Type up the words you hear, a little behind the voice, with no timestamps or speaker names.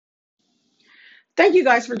Thank you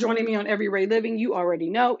guys for joining me on Every Ray Living. You already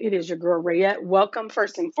know it is your girl Rayette. Welcome,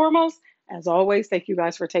 first and foremost. As always, thank you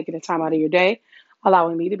guys for taking the time out of your day,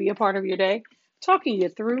 allowing me to be a part of your day, talking you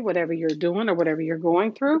through whatever you're doing or whatever you're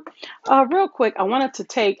going through. Real quick, I wanted to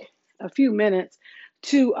take a few minutes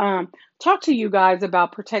to talk to you guys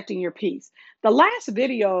about protecting your peace. The last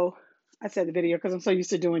video, I said the video because I'm so used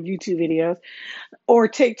to doing YouTube videos or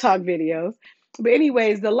TikTok videos. But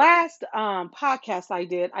anyways, the last podcast I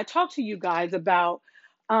did, I talked to you guys about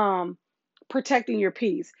um, protecting your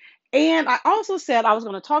peace, and I also said I was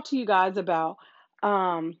going to talk to you guys about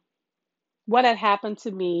um, what had happened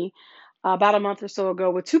to me about a month or so ago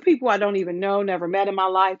with two people I don't even know, never met in my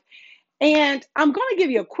life. And I'm going to give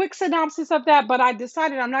you a quick synopsis of that, but I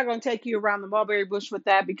decided I'm not going to take you around the mulberry bush with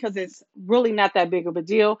that because it's really not that big of a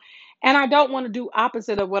deal. And I don't want to do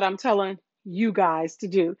opposite of what I'm telling you guys to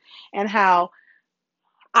do and how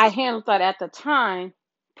I handled that at the time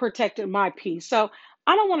protected my peace. So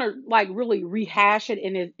I don't want to like really rehash it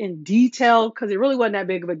in detail because it really wasn't that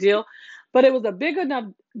big of a deal, but it was a big enough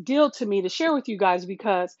deal to me to share with you guys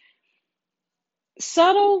because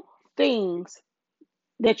subtle things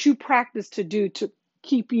that you practice to do to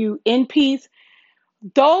keep you in peace,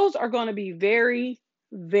 those are going to be very,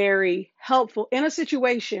 very helpful in a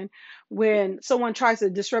situation when someone tries to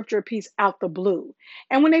disrupt your peace out the blue.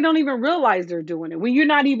 And when they don't even realize they're doing it, when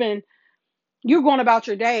you're going about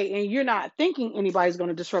your day and you're not thinking anybody's going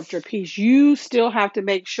to disrupt your peace, you still have to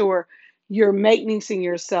make sure you're maintaining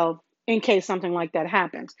yourself in case something like that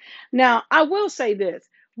happens. Now, I will say this,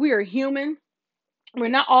 we are human. We're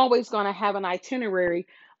not always going to have an itinerary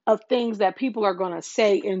of things that people are going to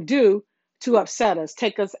say and do to upset us,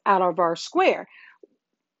 take us out of our square.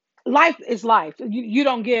 Life is life. You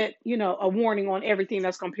don't get, a warning on everything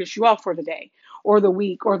that's going to piss you off for the day or the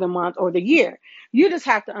week or the month or the year. You just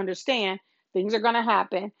have to understand things are going to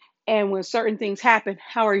happen. And when certain things happen,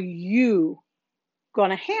 how are you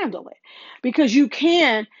going to handle it? Because you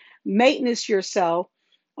can maintenance yourself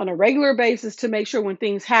on a regular basis to make sure when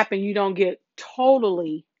things happen, you don't get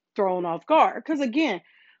totally thrown off guard. Because again,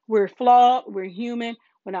 we're flawed, we're human,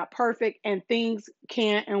 we're not perfect, and things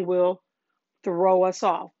can and will throw us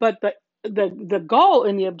off. But the goal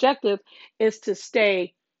and the objective is to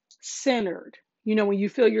stay centered. When you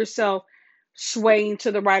feel yourself swaying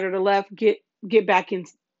to the right or the left, get back in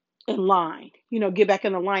line, get back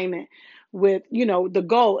in alignment with, the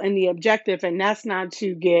goal and the objective. And that's not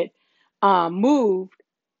to get moved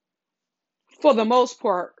for the most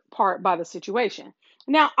part by the situation.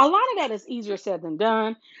 Now, a lot of that is easier said than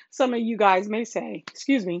done. Some of you guys may say,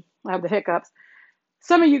 excuse me, I have the hiccups.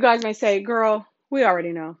 Some of you guys may say, girl, we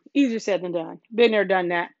already know. Easier said than done. Been there, done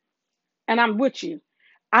that. And I'm with you.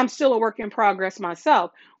 I'm still a work in progress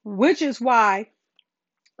myself, which is why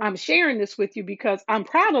I'm sharing this with you because I'm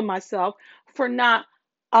proud of myself for not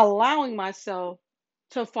allowing myself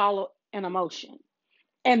to follow an emotion.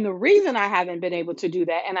 And the reason I haven't been able to do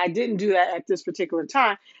that, and I didn't do that at this particular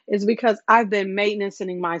time, is because I've been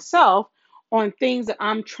maintaining myself on things that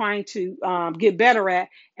I'm trying to get better at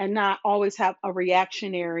and not always have a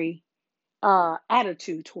reactionary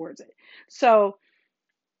attitude towards it. So,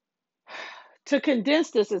 to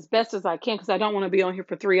condense this as best as I can, because I don't want to be on here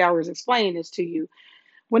for 3 hours explaining this to you,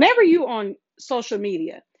 whenever you on social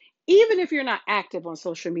media, even if you're not active on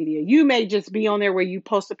social media, you may just be on there where you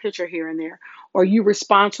post a picture here and there, or you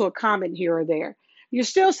respond to a comment here or there. You're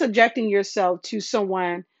still subjecting yourself to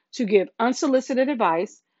someone to give unsolicited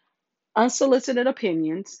advice, unsolicited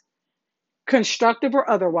opinions, constructive or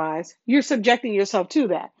otherwise. You're subjecting yourself to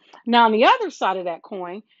that. Now, on the other side of that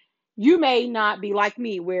coin, you may not be like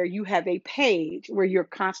me, where you have a page where you're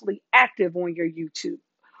constantly active on your YouTube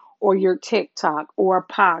or your TikTok or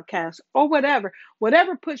a podcast or whatever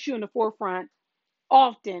puts you in the forefront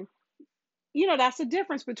often, that's the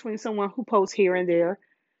difference between someone who posts here and there,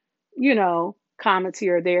 comments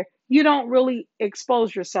here or there. You don't really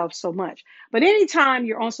expose yourself so much. But anytime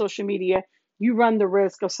you're on social media, you run the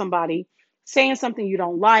risk of somebody saying something you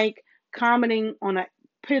don't like, commenting on a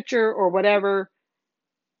picture or whatever.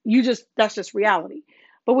 That's just reality.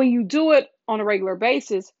 But when you do it on a regular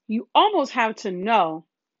basis, you almost have to know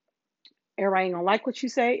everybody ain't gonna like what you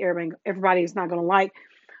say. Everybody is not gonna like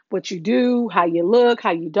what you do, how you look,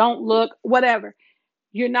 how you don't look, whatever.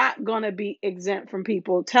 You're not gonna be exempt from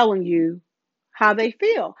people telling you how they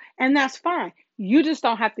feel. And that's fine. You just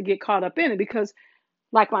don't have to get caught up in it because,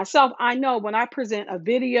 like myself, I know when I present a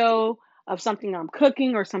video of something I'm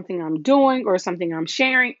cooking or something I'm doing or something I'm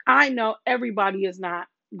sharing, I know everybody is not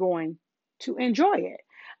going to enjoy it.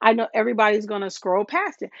 I know everybody's going to scroll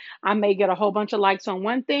past it. I may get a whole bunch of likes on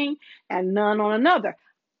one thing and none on another.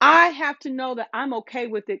 I have to know that I'm okay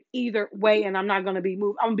with it either way and I'm not going to be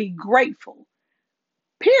moved. I'm going to be grateful,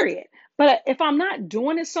 period. But if I'm not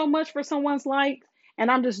doing it so much for someone's likes and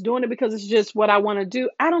I'm just doing it because it's just what I want to do,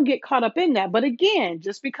 I don't get caught up in that. But again,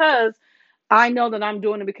 just because I know that I'm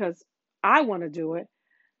doing it because I want to do it,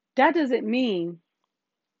 that doesn't mean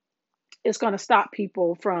it's going to stop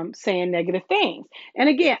people from saying negative things. And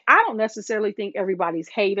again, I don't necessarily think everybody's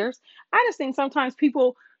haters. I just think sometimes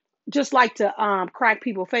people just like to crack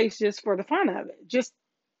people's face just for the fun of it, just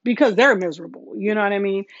because they're miserable. You know what I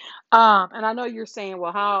mean? And I know you're saying,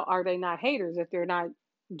 well, how are they not haters if they're not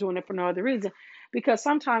doing it for no other reason? Because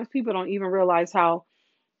sometimes people don't even realize how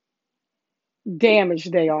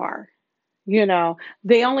damaged they are. You know,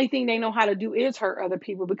 the only thing they know how to do is hurt other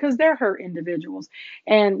people because they're hurt individuals.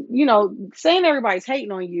 And, saying everybody's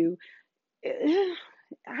hating on you,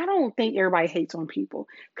 I don't think everybody hates on people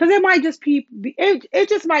because it might just it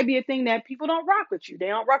just might be a thing that people don't rock with you. They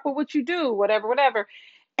don't rock with what you do, whatever, whatever.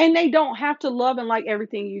 And they don't have to love and like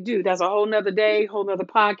everything you do. That's a whole nother day, whole nother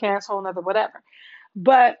podcast, whole nother whatever.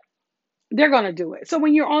 But they're going to do it. So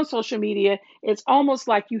when you're on social media, it's almost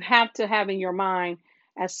like you have to have in your mind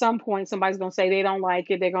at some point, somebody's going to say they don't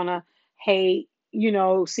like it. They're going to hate,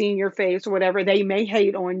 seeing your face or whatever. They may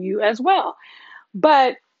hate on you as well.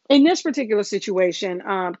 But in this particular situation,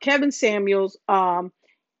 Kevin Samuels,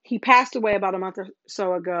 he passed away about a month or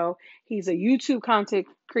so ago. He's a YouTube content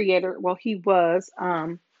creator. Well, he was.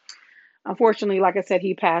 Unfortunately, like I said,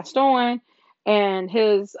 he passed on, and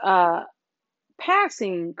his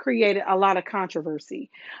passing created a lot of controversy,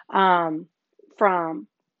 from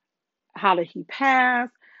how did he pass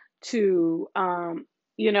to,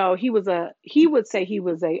 he would say he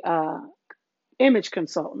was a image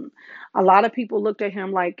consultant. A lot of people looked at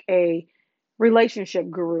him like a relationship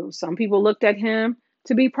guru. Some people looked at him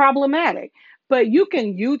to be problematic. But you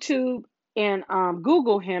can YouTube and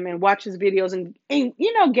Google him and watch his videos and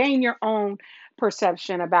gain your own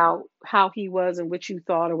perception about how he was and what you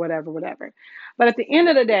thought or whatever, whatever. But at the end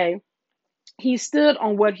of the day, he stood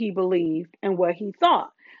on what he believed and what he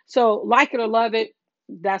thought. So, like it or love it,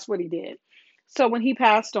 that's what he did. So, when he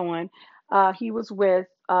passed on, he was with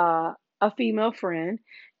a female friend.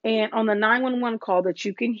 And on the 911 call that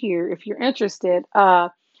you can hear if you're interested,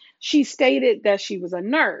 she stated that she was a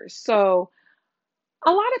nurse. So,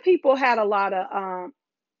 a lot of people had a lot of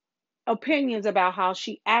opinions about how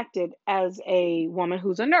she acted as a woman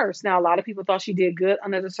who's a nurse. Now, a lot of people thought she did good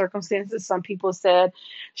under the circumstances. Some people said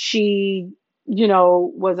she,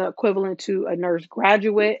 was equivalent to a nurse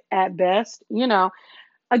graduate at best.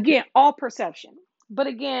 Again, all perception. But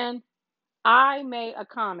again, I made a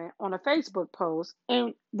comment on a Facebook post,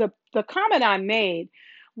 and the comment I made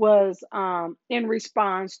was in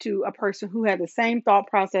response to a person who had the same thought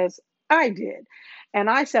process I did. And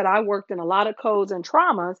I said I worked in a lot of codes and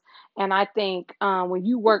traumas, and I think when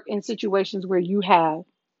you work in situations where you have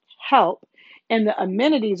help and the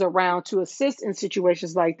amenities around to assist in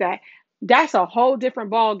situations like that, that's a whole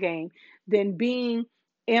different ball game than being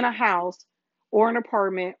in a house or an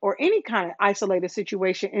apartment or any kind of isolated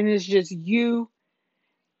situation and it's just you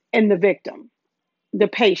and the victim, the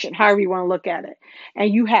patient, however you want to look at it.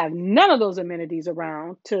 And you have none of those amenities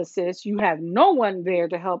around to assist. You have no one there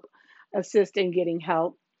to help assist in getting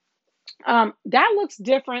help. That looks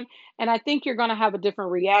different. And I think you're going to have a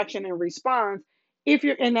different reaction and response if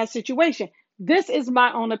you're in that situation. This is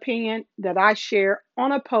my own opinion that I share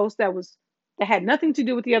on a post that had nothing to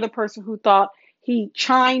do with the other person who thought he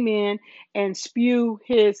chime in and spew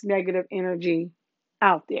his negative energy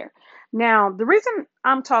out there. Now, the reason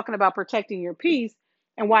I'm talking about protecting your peace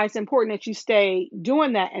and why it's important that you stay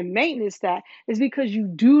doing that and maintenance that is because you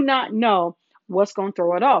do not know what's going to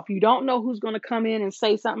throw it off. You don't know who's going to come in and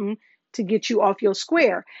say something to get you off your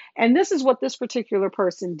square. And this is what this particular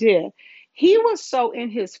person did. He was so in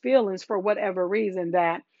his feelings for whatever reason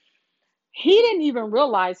that he didn't even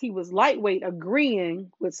realize he was lightweight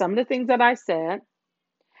agreeing with some of the things that I said.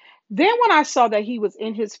 Then when I saw that he was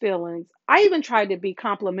in his feelings, I even tried to be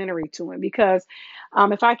complimentary to him because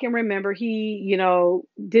if I can remember, he,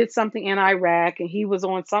 did something in Iraq and he was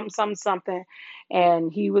on something, something, something, and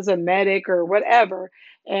he was a medic or whatever.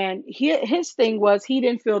 And his thing was he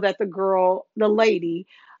didn't feel that the lady,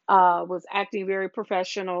 was acting very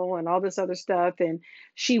professional and all this other stuff. And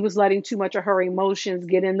she was letting too much of her emotions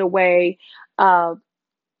get in the way of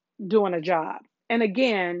doing a job. And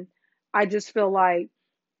again, I just feel like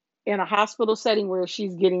in a hospital setting where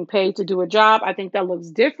she's getting paid to do a job, I think that looks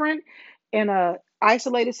different. In a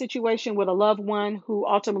isolated situation with a loved one who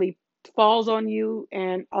ultimately falls on you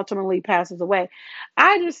and ultimately passes away,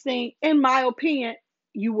 I just think, in my opinion,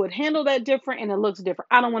 you would handle that different and it looks different.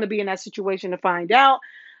 I don't want to be in that situation to find out.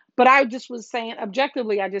 But I just was saying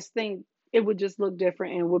objectively, I just think it would just look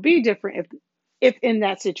different and would be different if in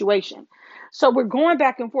that situation. So we're going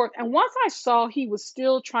back and forth. And once I saw he was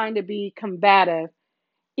still trying to be combative,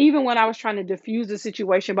 even when I was trying to diffuse the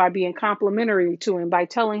situation by being complimentary to him, by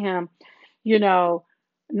telling him, you know,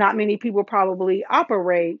 not many people probably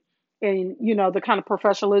operate in, the kind of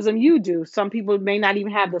professionalism you do. Some people may not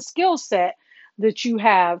even have the skill set that you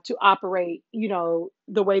have to operate,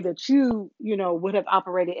 the way that you would have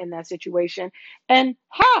operated in that situation and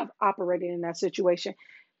have operated in that situation.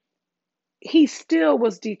 He still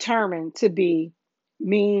was determined to be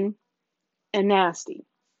mean and nasty.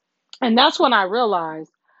 And that's when I realized,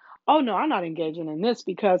 oh no, I'm not engaging in this,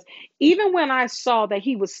 because even when I saw that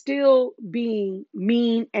he was still being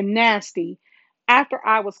mean and nasty after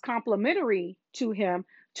I was complimentary to him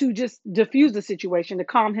to just diffuse the situation, to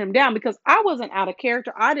calm him down, because I wasn't out of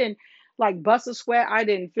character. I didn't like bust a sweat. I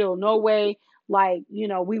didn't feel no way like,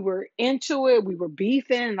 we were into it. We were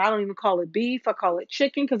beefing, and I don't even call it beef. I call it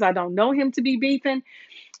chicken because I don't know him to be beefing.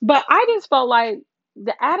 But I just felt like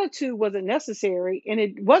the attitude wasn't necessary, and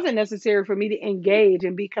it wasn't necessary for me to engage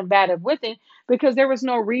and be combative with it, because there was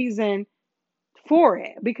no reason for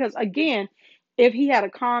it. Because again, if he had to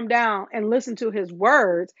calm down and listen to his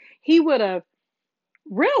words, he would have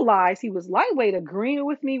realized he was lightweight agreeing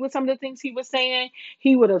with me with some of the things he was saying.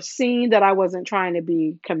 He would have seen that I wasn't trying to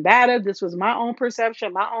be combative. This was my own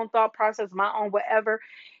perception, my own thought process, my own whatever.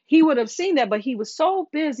 He would have seen that, but he was so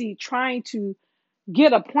busy trying to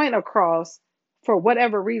get a point across for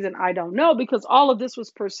whatever reason. I don't know, because all of this was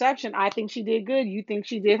perception. I think she did good. You think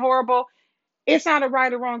she did horrible. It's not a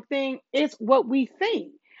right or wrong thing. It's what we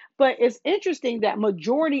think. But it's interesting that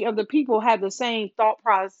majority of the people had the same thought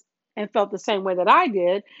process and felt the same way that I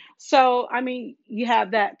did. So, I mean, you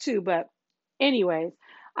have that too. But anyways,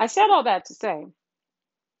 I said all that to say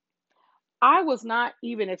I was not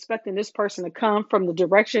even expecting this person to come from the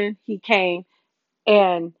direction he came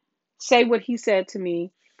and say what he said to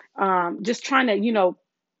me, just trying to,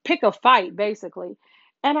 pick a fight, basically.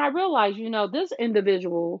 And I realized, this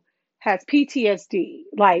individual has PTSD.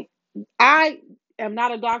 Like, I am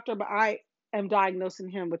not a doctor, but I am diagnosing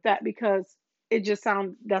him with that, because it just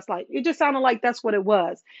sounded like that's what it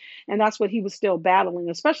was. And that's what he was still battling,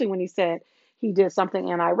 especially when he said he did something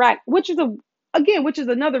in Iraq, which is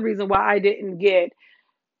another reason why I didn't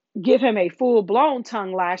give him a full blown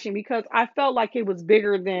tongue lashing, because I felt like it was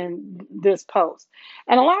bigger than this post.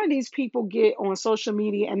 And a lot of these people get on social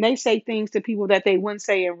media and they say things to people that they wouldn't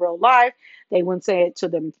say in real life. They wouldn't say it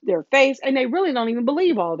to their face, and they really don't even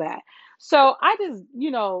believe all that. So I just,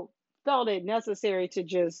 felt it necessary to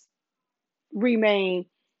just remain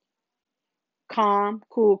calm,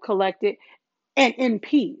 cool, collected, and in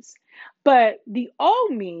peace. But the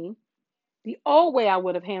old way I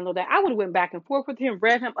would have handled that, I would have went back and forth with him,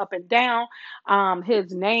 read him up and down.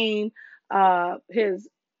 His name, his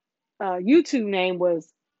YouTube name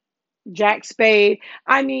was Jack Spade.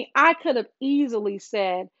 I mean, I could have easily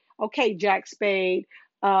said, "Okay, Jack Spade,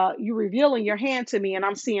 you revealing your hand to me, and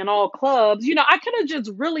I'm seeing all clubs." I could have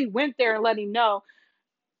just really went there and let him know,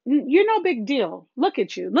 You're no big deal. Look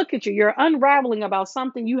at you. Look at you. You're unraveling about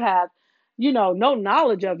something you have, no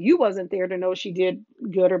knowledge of. You wasn't there to know she did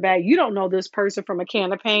good or bad. You don't know this person from a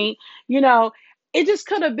can of paint. You know, it just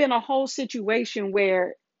could have been a whole situation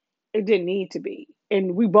where it didn't need to be.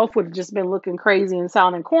 And we both would have just been looking crazy and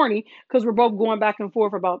sounding corny, because we're both going back and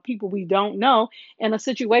forth about people we don't know in a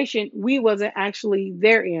situation we wasn't actually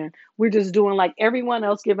there in. We're just doing like everyone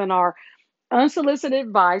else, giving our unsolicited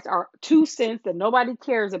advice, our 2 cents that nobody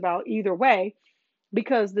cares about either way,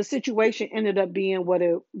 because the situation ended up being what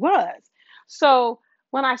it was. So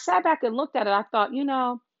when I sat back and looked at it, I thought,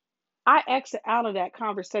 I exit out of that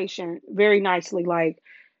conversation very nicely. Like,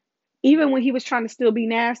 even when he was trying to still be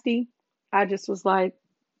nasty, I just was like,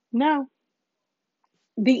 no,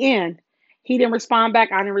 the end. He didn't respond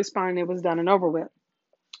back. I didn't respond. It was done and over with.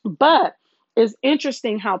 But it's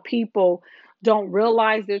interesting how people don't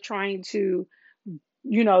realize they're trying to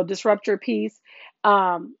disrupt your peace,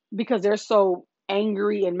 because they're so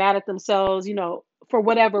angry and mad at themselves, for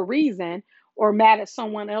whatever reason, or mad at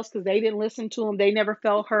someone else because they didn't listen to them. They never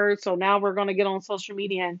felt heard. So now we're going to get on social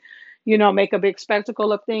media and, make a big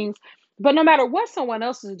spectacle of things. But no matter what someone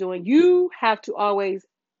else is doing, you have to always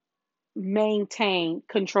maintain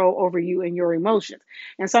control over you and your emotions.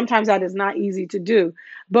 And sometimes that is not easy to do.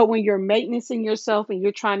 But when you're maintaining yourself and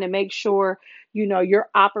you're trying to make sure, you're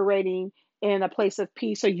operating in a place of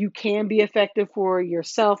peace so you can be effective for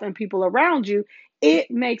yourself and people around you,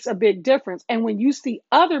 it makes a big difference. And when you see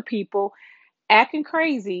other people acting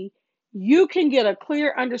crazy, you can get a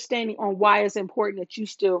clear understanding on why it's important that you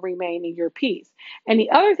still remain in your peace. And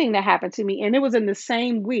the other thing that happened to me, and it was in the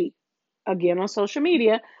same week, again on social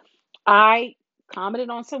media, I commented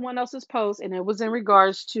on someone else's post, and it was in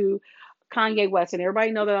regards to Kanye West. And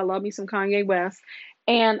everybody know that I love me some Kanye West.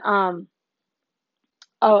 And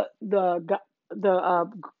the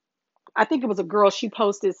I think it was a girl. She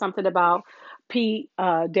posted something about Pete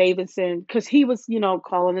Davidson because he was,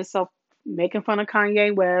 calling himself making fun of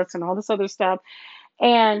Kanye West and all this other stuff.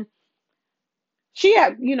 And she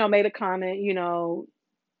had, made a comment,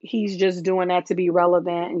 he's just doing that to be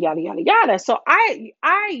relevant and yada yada yada. So I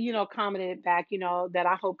commented back, that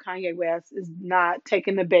I hope Kanye West is not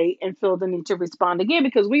taking the bait and feel the need to respond again,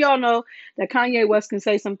 because we all know that Kanye West can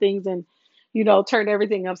say some things and turn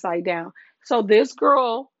everything upside down. So this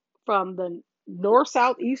girl from the north,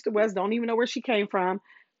 south, east, or west, don't even know where she came from,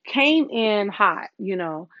 came in hot,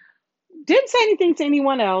 didn't say anything to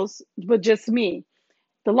anyone else but just me.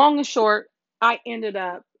 The long and short, I ended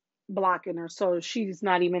up blocking her, so she's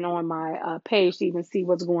not even on my page to even see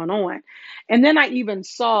what's going on. And then I even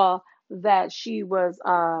saw that she was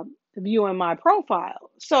viewing my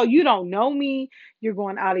profile. So you don't know me, you're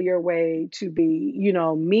going out of your way to be,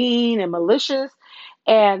 mean and malicious,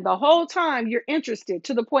 and the whole time you're interested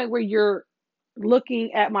to the point where you're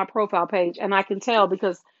looking at my profile page, and I can tell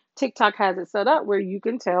because TikTok has it set up where you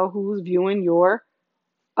can tell who's viewing your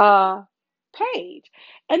uh page.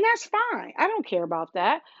 And that's fine. I don't care about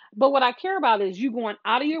that. But what I care about is you going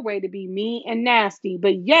out of your way to be mean and nasty,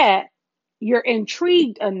 but yet you're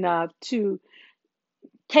intrigued enough to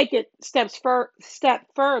take it take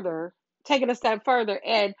it a step further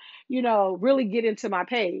and really get into my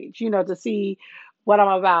page, to see what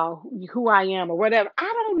I'm about, who I am or whatever. I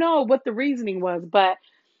don't know what the reasoning was, but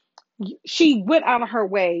she went out of her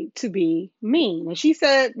way to be mean. And she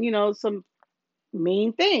said, some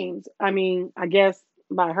mean things. I mean, I guess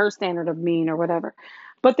by her standard of mean or whatever.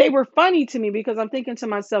 But they were funny to me because I'm thinking to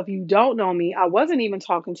myself, you don't know me. I wasn't even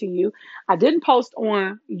talking to you. I didn't post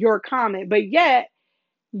on your comment, but yet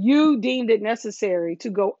you deemed it necessary to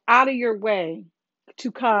go out of your way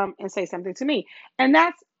to come and say something to me. And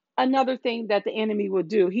that's another thing that the enemy will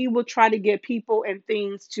do. He will try to get people and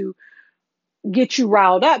things to get you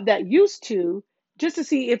riled up that used to, just to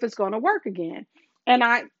see if it's going to work again. And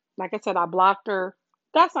like I said, I blocked her.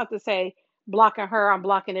 That's not to say blocking her, I'm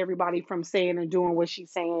blocking everybody from saying and doing what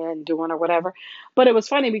she's saying and doing or whatever. But it was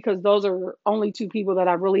funny because those are only two people that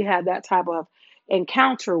I really had that type of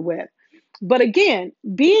encounter with. But again,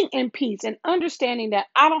 being in peace and understanding that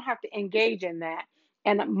I don't have to engage in that.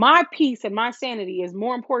 And my peace and my sanity is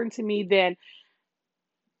more important to me than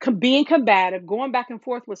being combative, going back and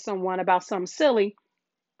forth with someone about something silly.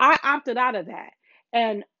 I opted out of that.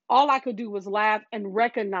 And all I could do was laugh and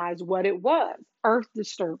recognize what it was: earth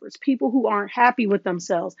disturbers, people who aren't happy with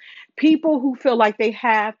themselves, people who feel like they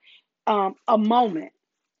have a moment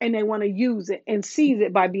and they want to use it and seize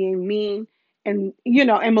it by being mean and,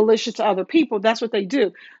 and malicious to other people. That's what they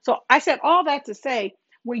do. So I said all that to say,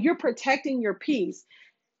 when you're protecting your peace,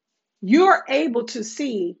 you're able to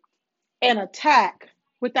see and attack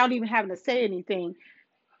without even having to say anything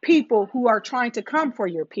people who are trying to come for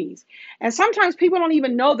your peace. And sometimes people don't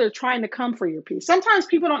even know they're trying to come for your peace. Sometimes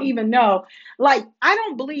people don't even know. Like, I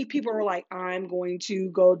don't believe people are like, I'm going to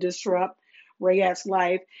go disrupt Rayette's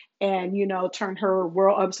life and, turn her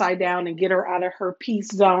world upside down and get her out of her peace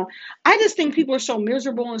zone. I just think people are so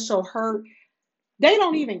miserable and so hurt. They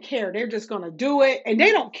don't even care. They're just going to do it. And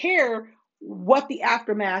they don't care what the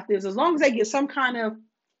aftermath is. As long as they get some kind of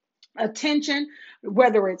attention,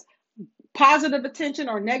 whether it's positive attention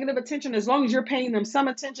or negative attention, as long as you're paying them some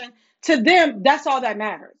attention, to them, that's all that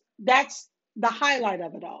matters. That's the highlight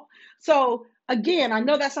of it all. So again, I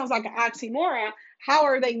know that sounds like an oxymoron. How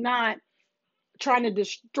are they not trying to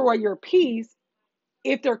destroy your peace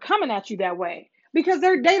if they're coming at you that way? Because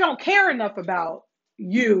they don't care enough about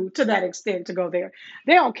you to that extent to go there.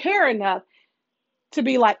 They don't care enough to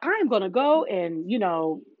be like, I'm going to go and,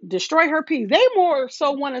 destroy her peace. They more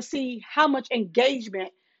so want to see how much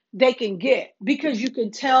engagement they can get, because you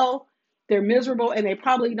can tell they're miserable and they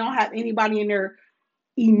probably don't have anybody in their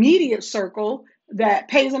immediate circle that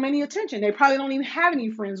pays them any attention. They probably don't even have any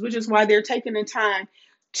friends, which is why they're taking the time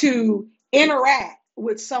to interact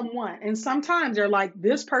with someone. And sometimes they're like,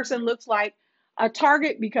 this person looks like a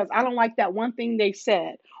target because I don't like that one thing they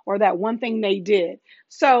said or that one thing they did.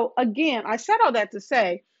 So again, I said all that to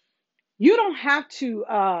say, you don't have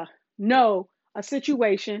to know a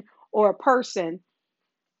situation or a person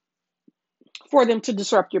for them to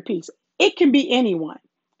disrupt your peace. It can be anyone.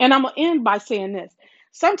 And I'm going to end by saying this.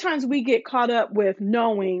 Sometimes we get caught up with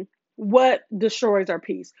knowing what destroys our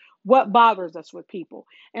peace. what bothers us with people.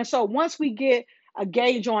 And so once we get a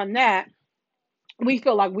gauge on that, we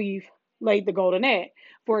feel like we've laid the golden egg.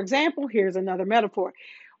 For example, here's another metaphor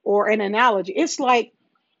or an analogy. It's like,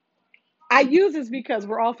 I use this because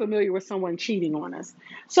we're all familiar with someone cheating on us.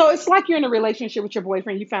 So it's like you're in a relationship with your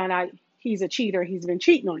boyfriend, you find out he's a cheater, he's been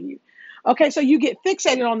cheating on you. Okay, so you get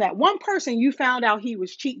fixated on that one person you found out he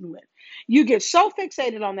was cheating with. You get so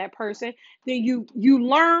fixated on that person, then you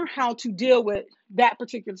learn how to deal with that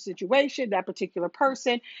particular situation, that particular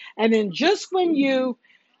person, and then just when you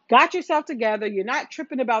got yourself together, you're not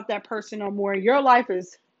tripping about that person no more, your life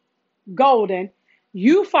is golden,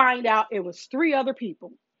 you find out it was three other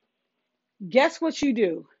people. Guess what you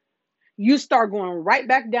do? You start going right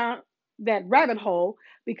back down that rabbit hole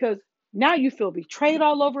because now you feel betrayed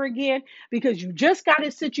all over again because you just got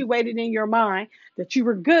it situated in your mind that you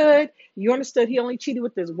were good. You understood he only cheated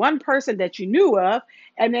with this one person that you knew of.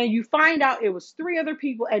 And then you find out it was three other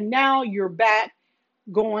people. And now you're back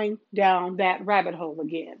going down that rabbit hole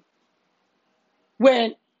again.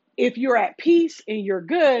 When if you're at peace and you're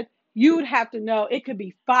good, you would have to know it could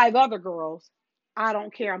be five other girls. I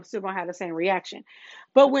don't care. I'm still gonna have the same reaction.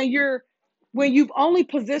 But when you've only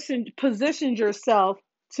positioned yourself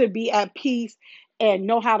to be at peace and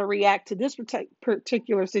know how to react to this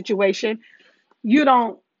particular situation, you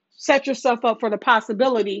don't set yourself up for the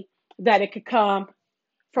possibility that it could come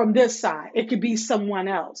from this side. It could be someone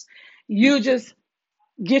else. You just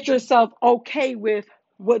get yourself okay with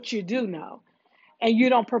what you do know and you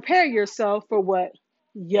don't prepare yourself for what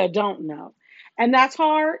you don't know. And that's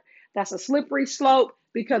hard. That's a slippery slope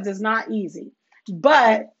because it's not easy.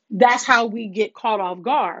 But that's how we get caught off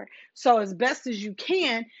guard. So, as best as you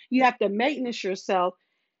can, you have to maintenance yourself.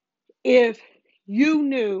 If you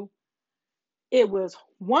knew it was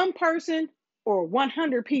one person or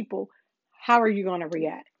 100 people, how are you going to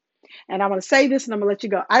react? And I'm going to say this and I'm going to let you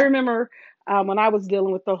go. I remember when I was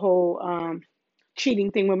dealing with the whole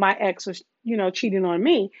cheating thing when my ex was, cheating on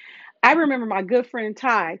me. I remember my good friend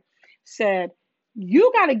Ty said,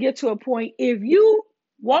 you got to get to a point if you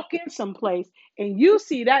walk in someplace and you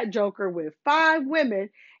see that joker with five women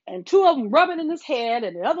and two of them rubbing in his head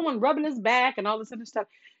and the other one rubbing his back and all this other stuff,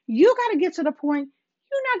 you got to get to the point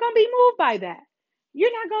you're not going to be moved by that.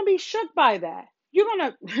 You're not going to be shook by that. You're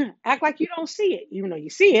going to act like you don't see it, even though you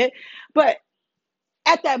see it. But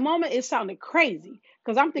at that moment, it sounded crazy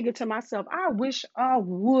because I'm thinking to myself, I wish I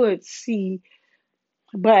would see.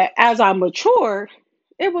 But as I matured,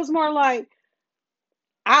 it was more like,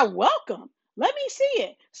 I welcome. Let me see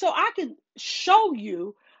it so I can show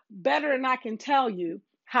you better than I can tell you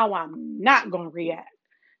how I'm not going to react.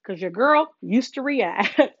 Because your girl used to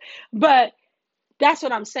react. But that's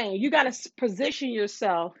what I'm saying. You got to position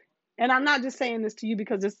yourself. And I'm not just saying this to you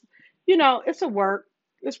because it's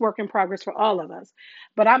it's work in progress for all of us.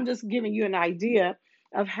 But I'm just giving you an idea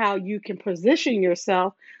of how you can position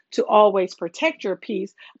yourself to always protect your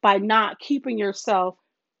peace by not keeping yourself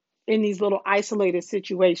in these little isolated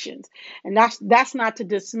situations. And that's not to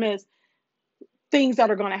dismiss things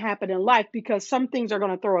that are going to happen in life because some things are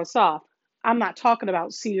going to throw us off. I'm not talking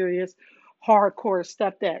about serious, hardcore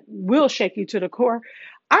stuff that will shake you to the core.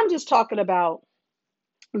 I'm just talking about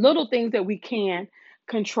little things that we can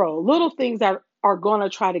control, little things that are going to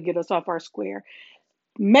try to get us off our square.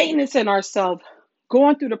 Maintenance in ourselves,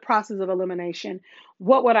 going through the process of elimination.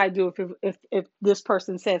 What would I do if this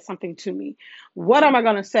person said something to me? What am I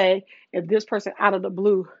going to say if this person out of the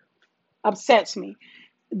blue upsets me?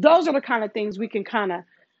 Those are the kind of things we can kind of,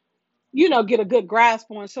 get a good grasp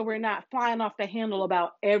on so we're not flying off the handle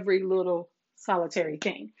about every little solitary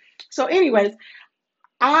thing. So, anyways,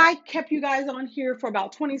 I kept you guys on here for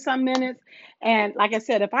about 20 some minutes. And like I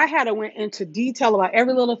said, if I had to went into detail about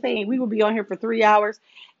every little thing, we would be on here for 3 hours.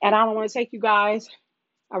 And I don't want to take you guys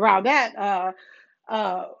around that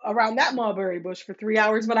mulberry bush for 3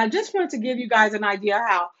 hours. But I just wanted to give you guys an idea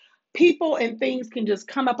how people and things can just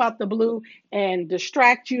come up out the blue and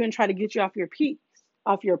distract you and try to get you off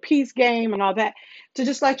your peace game and all that. To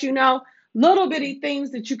just let you know, little bitty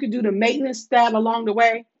things that you could do to maintenance that along the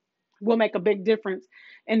way will make a big difference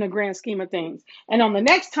in the grand scheme of things. And on the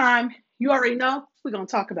next time, you already know, we're going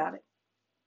to talk about it.